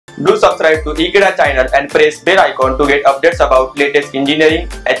Do subscribe to Ekeeda channel and press bell icon to get updates about latest engineering,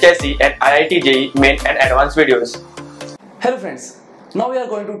 HSC and IIT JEE main and advanced videos. Hello friends, now we are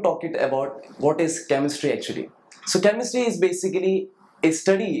going to talk it about what is chemistry actually. So chemistry is basically a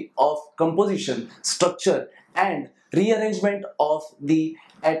study of composition, structure and rearrangement of the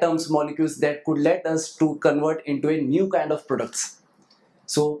atoms, molecules that could let us to convert into a new kind of products.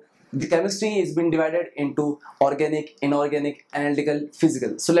 So the chemistry is being divided into organic, inorganic, analytical,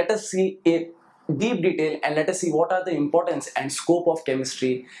 physical. So let us see a deep detail and let us see what are the importance and scope of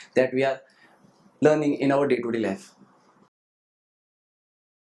chemistry that we are learning in our day-to-day life.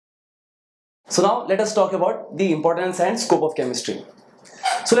 So now let us talk about the importance and scope of chemistry.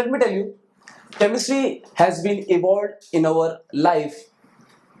 So let me tell you, chemistry has been evolved in our life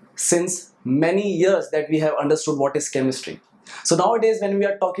since many years that we have understood what is chemistry. So nowadays when we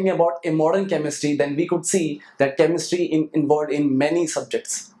are talking about a modern chemistry, then we could see that chemistry involved in many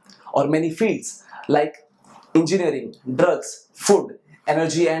subjects or many fields like engineering, drugs, food,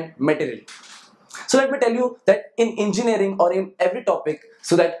 energy and material. So let me tell you that in engineering or in every topic,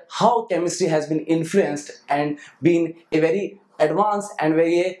 so that how chemistry has been influenced and been a very advanced and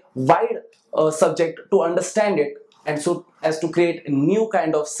very wide subject to understand it, and so as to create a new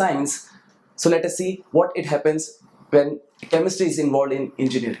kind of science. So let us see what it happens when chemistry is involved in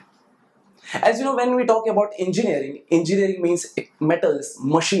engineering. As you know, when we talk about engineering, engineering means metals,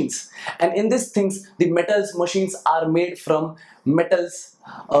 machines, and in these things the metals, machines are made from metals,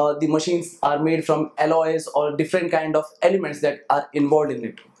 the machines are made from alloys or different kind of elements that are involved in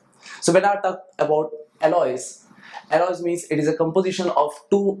it. So when I talk about alloys means it is a composition of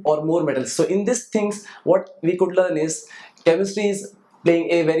two or more metals. So in these things what we could learn is chemistry is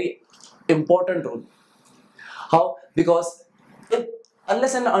playing a very important role. How? Because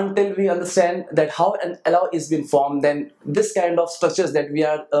unless and until we understand that how an alloy is being formed, then this kind of structures that we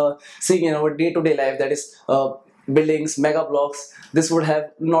are seeing in our day-to-day life, that is buildings, mega blocks, this would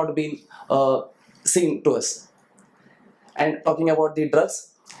have not been seen to us. And talking about the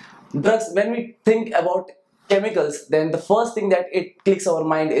drugs, when we think about chemicals, then the first thing that it clicks our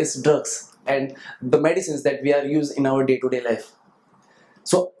mind is drugs and the medicines that we are used in our day-to-day life.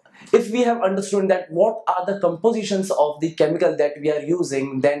 So if we have understood that what are the compositions of the chemical that we are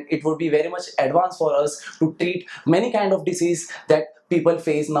using, then it would be very much advanced for us to treat many kind of disease that people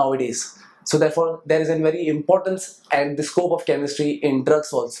face nowadays. So therefore there is a very importance and the scope of chemistry in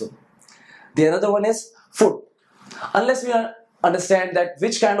drugs also. The another one is food. Unless we understand that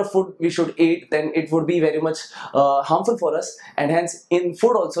which kind of food we should eat, then it would be very much harmful for us, and hence in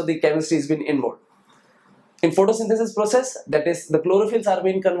food also the chemistry has been involved. In photosynthesis process, that is the chlorophylls are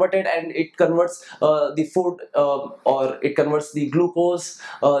being converted and it converts the food or it converts the glucose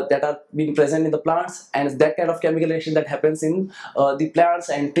that are being present in the plants, and that kind of chemical reaction that happens in the plants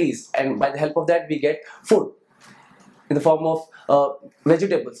and trees, and by the help of that we get food in the form of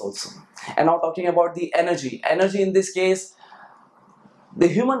vegetables also. And now talking about the energy in this case, the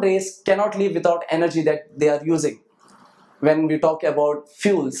human race cannot live without energy that they are using. When we talk about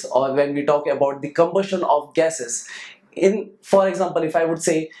fuels or when we talk about the combustion of gases, for example, if I would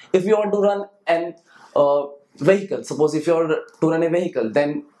say, if you want to run an vehicle, suppose if you want to run a vehicle,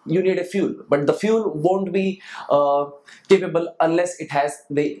 then you need a fuel, but the fuel won't be capable unless it has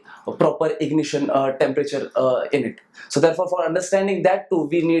the proper ignition temperature in it. So therefore for understanding that too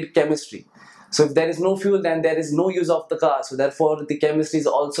we need chemistry. So if there is no fuel, then there is no use of the car. So therefore the chemistry is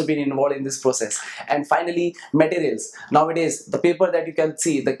also been involved in this process. And finally, materials. Nowadays, the paper that you can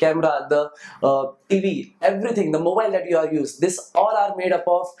see, the camera, the TV, everything, the mobile that you are used, this all are made up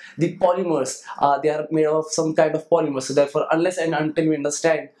of the polymers. They are made of some kind of polymers. So therefore, unless and until we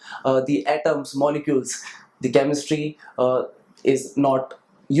understand the atoms, molecules, the chemistry is not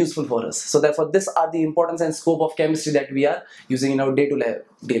useful for us. So therefore, these are the importance and scope of chemistry that we are using in our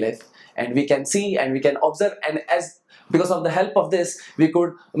day-to-day life. And we can see and we can observe, and because of the help of this we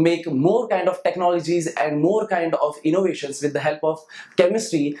could make more kind of technologies and more kind of innovations with the help of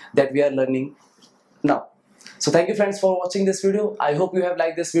chemistry that we are learning now. So thank you friends for watching this video. I hope you have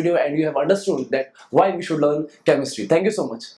liked this video and you have understood that why we should learn chemistry. Thank you so much.